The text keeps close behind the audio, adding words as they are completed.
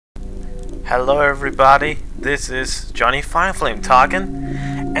Hello everybody, this is Johnny Iflame talking,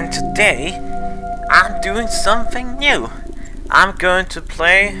 and today I'm doing something new. I'm going to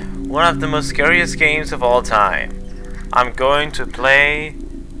play one of the most scariest games of all time. I'm going to play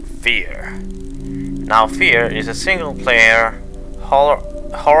F.E.A.R. Now F.E.A.R. is a single player horror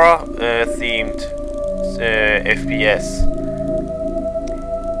themed FPS.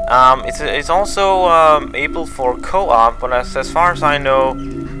 It's also able for co-op, but as far as I know,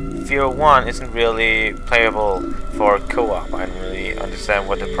 F.E.A.R. 1 isn't really playable for co-op. I don't really understand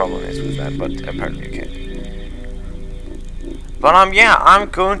what the problem is with that, but apparently you can. But yeah, I'm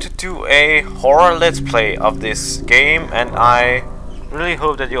going to do a horror let's play of this game, and I really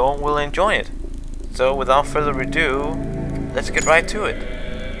hope that you all will enjoy it. So without further ado, let's get right to it.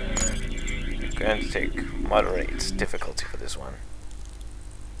 I'm going to take moderate difficulty for this one.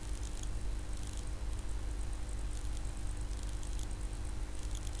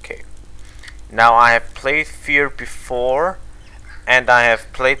 Now I have played F.E.A.R. before, and I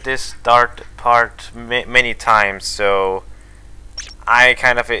have played this start part many times, so I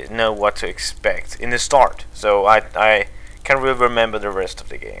kind of know what to expect in the start. So I can't really remember the rest of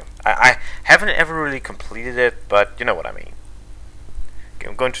the game. I haven't ever really completed it, but you know what I mean. Okay,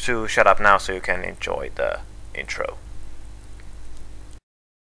 I'm going to shut up now so you can enjoy the intro.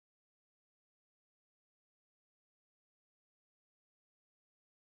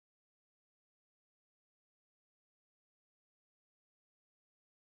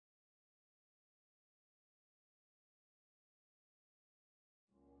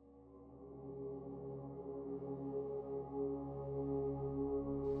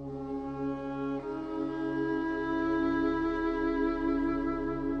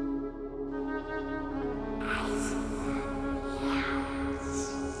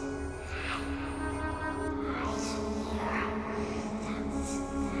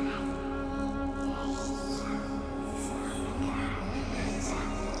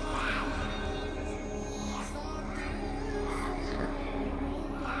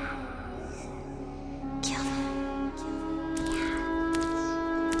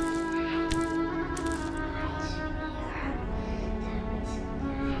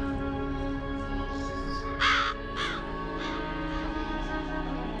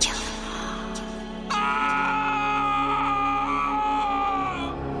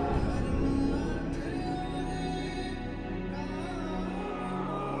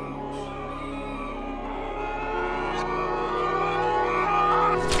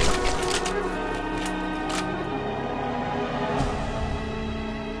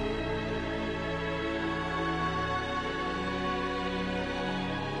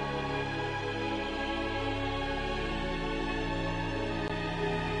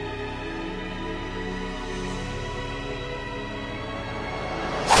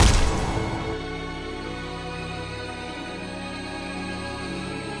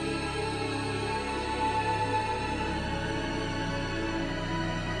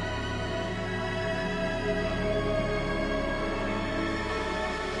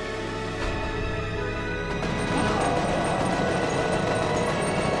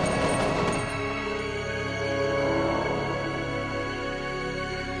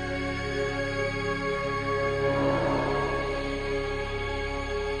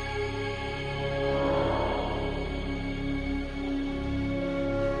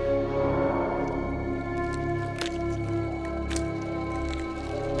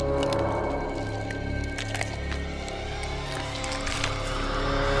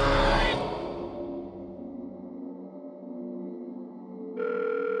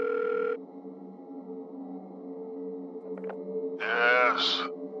 Yes.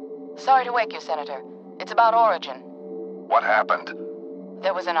 Sorry to wake you, Senator. It's about Origin. What happened?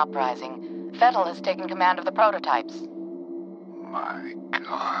 There was an uprising. F.E.A.R. has taken command of the prototypes. My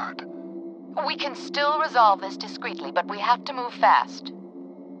God. We can still resolve this discreetly, but we have to move fast.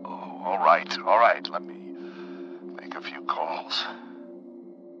 Oh, all right. Let me make a few calls.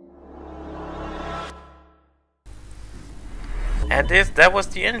 And that was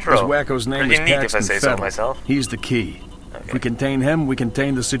the intro. This wacko's name Pretty is neat if I Paxton say so F.E.A.R. myself. He's the key. Okay. If we contain him, we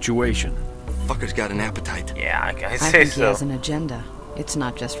contain the situation. Fucker's got an appetite. Yeah, I I say think so. he has an agenda. It's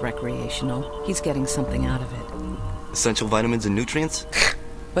not just recreational. He's getting something out of it. Essential vitamins and nutrients?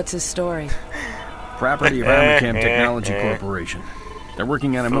 What's his story? Property of Amicam Technology Corporation. They're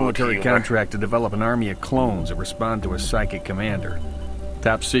working on a military humor. contract to develop an army of clones that respond to a psychic commander.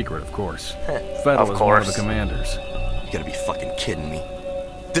 Top secret, of course. F.E.A.R. Of is one of course. the commanders. You gotta be fucking kidding me.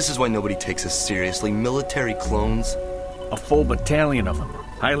 This is why nobody takes us seriously. Military clones? A full battalion of them.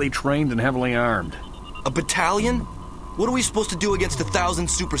 Highly trained and heavily armed. A battalion? What are we supposed to do against 1,000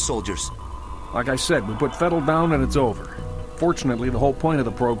 super soldiers? Like I said, we put Fettel down and it's over. Fortunately, the whole point of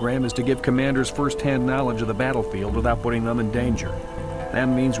the program is to give commanders first-hand knowledge of the battlefield without putting them in danger. That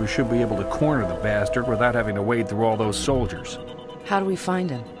means we should be able to corner the bastard without having to wade through all those soldiers. How do we find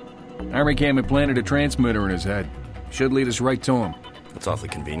him? Army Cam had planted a transmitter in his head. Should lead us right to him. That's awfully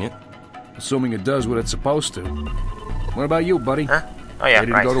convenient. Assuming it does what it's supposed to. What about you, buddy? Huh? Oh yeah,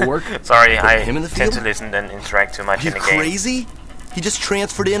 Ready right. to go to work? Sorry, I him in the tend field? to listen and interact too much You in the game. crazy? He just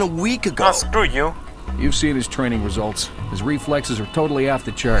transferred in a week ago. Oh, screw you. You've seen his training results. His reflexes are totally off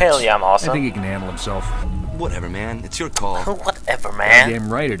the charts. Hell yeah, I'm awesome. I think he can handle himself. Whatever, man. It's your call. Whatever, man.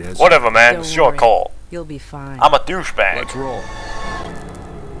 Damn right it is. Whatever, man. Don't It's your worry. call. You'll be fine. I'm a douchebag. Let's roll.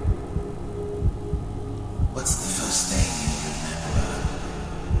 What's the first thing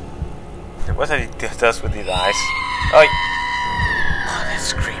you remember? What he does with his eyes. Oh, that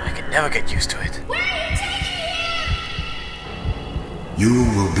scream. I can never get used to it. You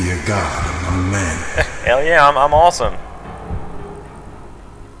will be a god among men. Hell yeah, I'm awesome.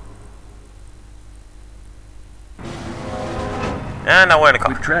 And now we're in the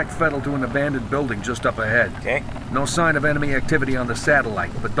We car. tracked Fettel to an abandoned building just up ahead. Okay. No sign of enemy activity on the satellite,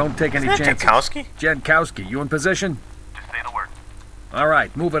 but don't take any Isn't that chances. Jankowski? Jankowski, you in position? Just say the word. All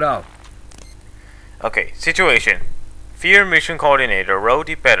right, move it out. Okay, situation. F.E.A.R. mission coordinator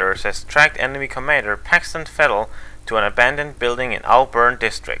Rhodey Betters has tracked enemy commander Paxton Fettel to an abandoned building in Auburn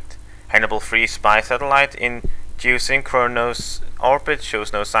district. Hannibal 3 spy satellite in geosynchronous orbit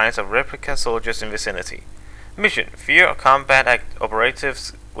shows no signs of replica soldiers in vicinity. Mission: F.E.A.R. combat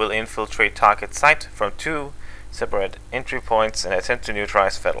operatives will infiltrate target site from 2 separate entry points and attempt to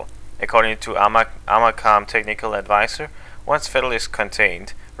neutralize Fettel. According to Amacom technical advisor, once Fettel is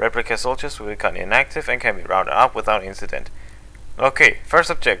contained, replica soldiers will become inactive and can be rounded up without incident. Okay, first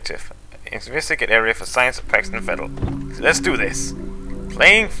objective: investigate area for signs of Paxton Fettel. Let's do this.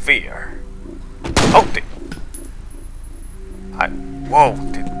 Playing F.E.A.R. Oh, whoa!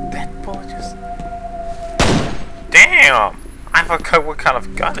 Did that ball just? Damn! I forgot what kind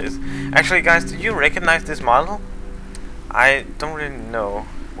of gun it is. Actually, guys, do you recognize this model? I don't really know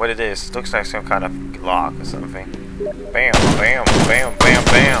what it is. Looks like some kind of lock or something. Bam, bam, bam, bam,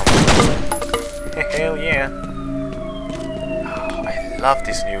 bam. Hell yeah! Oh, I love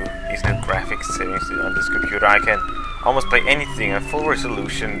these new graphics settings on this computer. I can almost play anything at full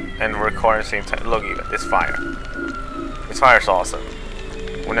resolution and record at the same time. Look, even this fire. This fire's awesome.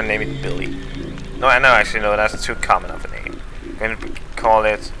 I'm gonna name it Billy. No, I know, actually, no, that's too common of a name. I'm gonna call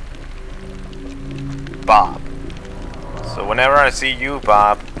it Bob. So whenever I see you,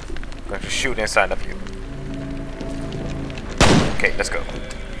 Bob, I'm going to shoot inside of you. Okay, let's go.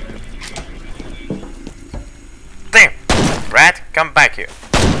 Damn! Rat, come back here.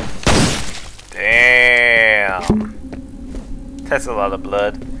 Damn! That's a lot of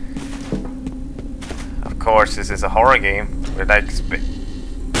blood. Of course, this is a horror game, but I expect.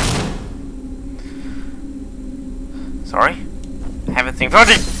 Sorry? I have a thing for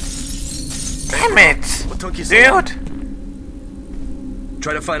it! Damn it! What took you so long? Dude!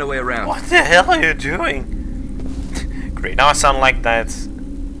 Try to find a way around. What the hell are you doing? Great, now I sound like that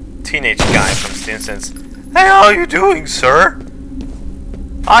teenage guy from Simpsons. Hey, how are you doing, sir?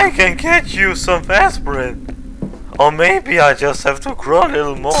 I can get you some aspirin. Or maybe I just have to grow a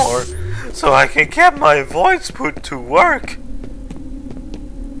little more so I can get my voice put to work.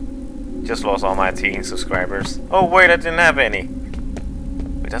 Just lost all my teen subscribers. Oh wait, I didn't have any.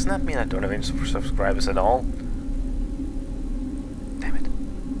 Wait, doesn't that mean I don't have any subscribers at all? Damn it.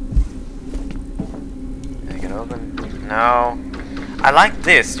 I can open... No. I like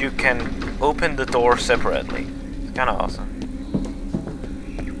this. You can open the door separately. It's kinda awesome.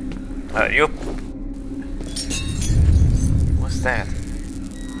 You... What's that?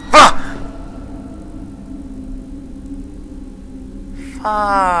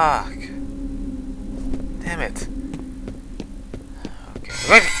 Ah! Fuck! Damn it. Okay.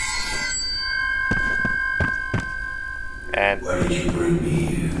 Wait. And Why did you bring me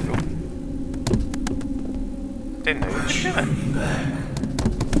here? didn't know you could do that. Bring me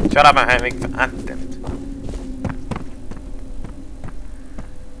back. Shut up, I'm having fun. Ah, damn it.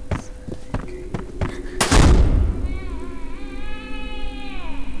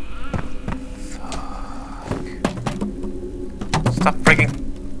 Stop freaking...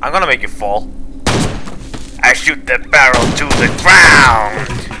 I'm gonna make you fall. I shoot the barrel to the ground!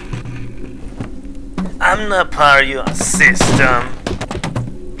 I'm not part of your system.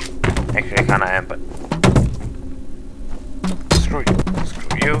 Actually, I kinda am, but... Screw you.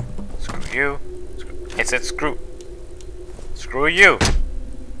 Screw you. Screw you. It said screw. Screw you.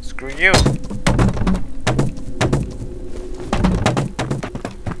 Screw you.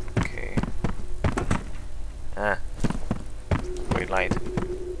 Okay. Green light.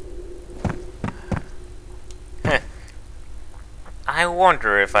 Heh. I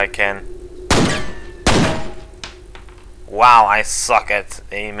wonder if I can. Wow, I suck at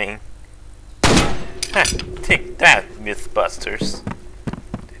aiming. Heh, take that, Mythbusters.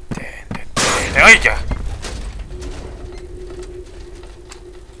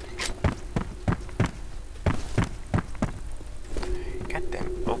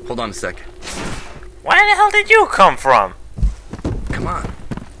 Goddamn. Oh. Hold on a sec. Where the hell did you come from? Come on.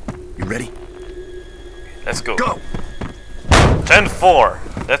 You ready? Let's go. Go!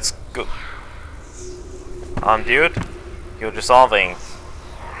 10-4. Let's go. Dude, you're dissolving.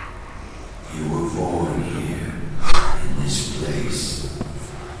 You were born here, in this place.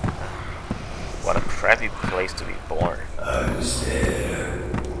 What a crappy place to be born. I was there.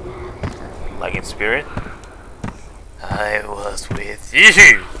 Like in spirit? I was with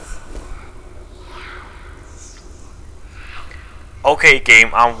you. Okay,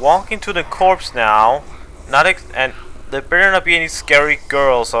 game. I'm walking to the corpse now. And there better not be any scary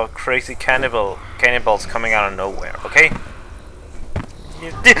girls or crazy cannibals coming out of nowhere. Okay?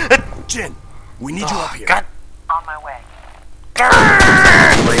 Jin, we need you up here. God. On my way.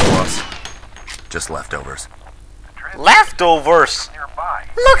 Late was. Just leftovers. Leftovers. Nearby.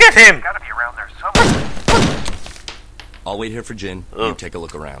 Look at him. Gotta be around there somewhere. I'll wait here for Jin. Ugh. You take a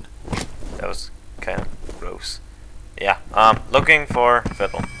look around. That was kind of gross. Yeah. Looking for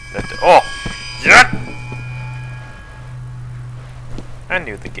fiddle. Oh. Yeah. I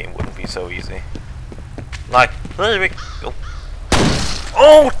knew the game wouldn't be so easy. Like,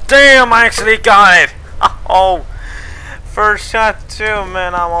 oh damn! I actually got it. Oh, first shot too,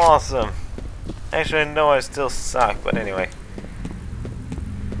 man. I'm awesome. Actually, no, I still suck, but anyway.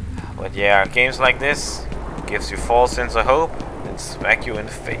 But yeah, games like this gives you false sense of hope, then smack you in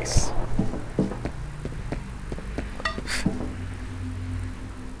the face.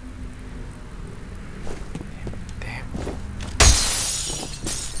 Damn.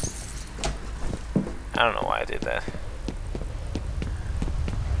 I don't know why I did that.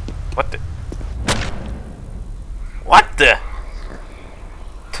 What the? What the?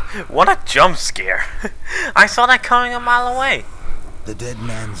 What a jump scare! I saw that coming a mile away. The dead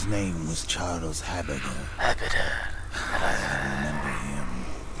man's name was Charles Haberger. I remember him.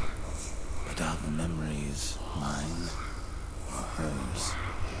 But are the memories mine or hers?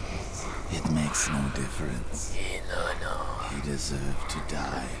 It makes no difference. He deserved to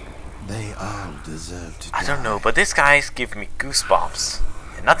die. They all deserve to die. I don't know, but this guy's giving me goosebumps.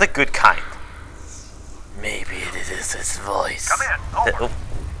 And not the good kind. Maybe it is his voice. Come in. Over.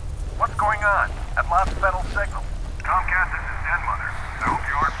 What's going on? I've lost Fennel's signal. Tomcat, this is Den Mother. I hope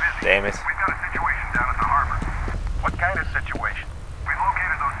you aren't busy. Damn it. We've got a situation down at the harbor. What kind of situation? We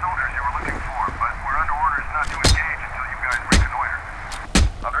located those soldiers you were looking for, but we're under orders not to engage until you guys reconnoiter.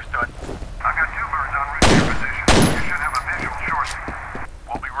 Understood. I've got 2 birds en route to your position. You should have a visual shortly.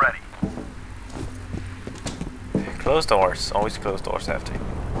 We'll be ready. Closed doors. Always closed doors have to.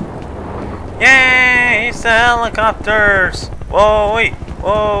 Yay! It's the helicopters! Whoa, wait!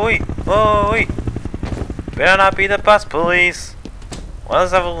 Whoa, wait! Whoa, wait! Better not be the bus police! What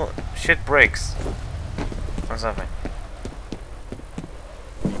is that? Shit breaks. What's happening?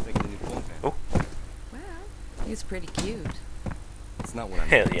 Oh. Well, he's pretty cute. It's not what I mean.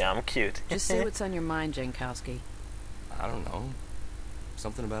 Hell yeah, I'm cute. Just say what's on your mind, Jankowski. I don't know.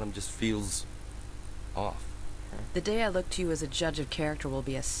 Something about him just feels off. The day I look to you as a judge of character will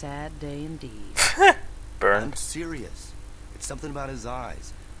be a sad day indeed. Burn. I'm serious. It's something about his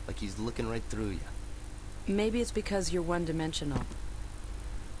eyes. Like he's looking right through you. Maybe it's because you're one-dimensional.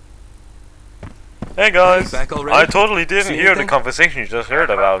 Hey guys, Hey, back already? I totally didn't See hear anything? the conversation you just heard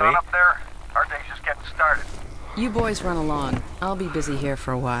about me. Up there? Our day's just getting started. You boys run along. I'll be busy here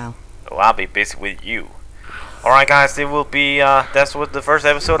for a while. Oh, I'll be busy with you. Alright guys, it will be, that's what the first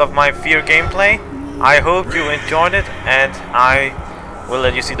episode of my F.E.A.R gameplay. I hope you enjoyed it, and I will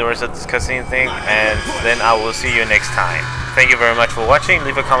let you see the rest of this cutscene thing, and then I will see you next time. Thank you very much for watching.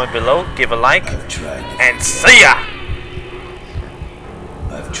 Leave a comment below, give a like, and see ya!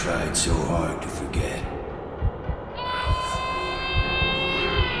 I've tried so hard to forget.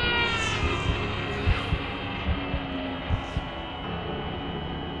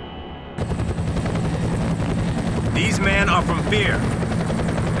 These men are from F.E.A.R.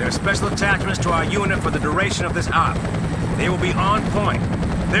 They're special attachments to our unit for the duration of this op. They will be on point.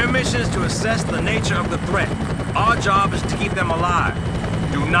 Their mission is to assess the nature of the threat. Our job is to keep them alive.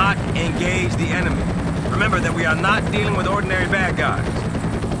 Do not engage the enemy. Remember that we are not dealing with ordinary bad guys.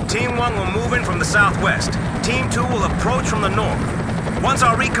 Team 1 will move in from the southwest. Team 2 will approach from the north. Once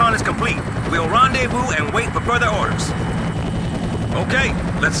our recon is complete, we'll rendezvous and wait for further orders. Okay,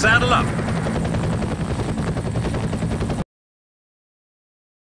 let's saddle up.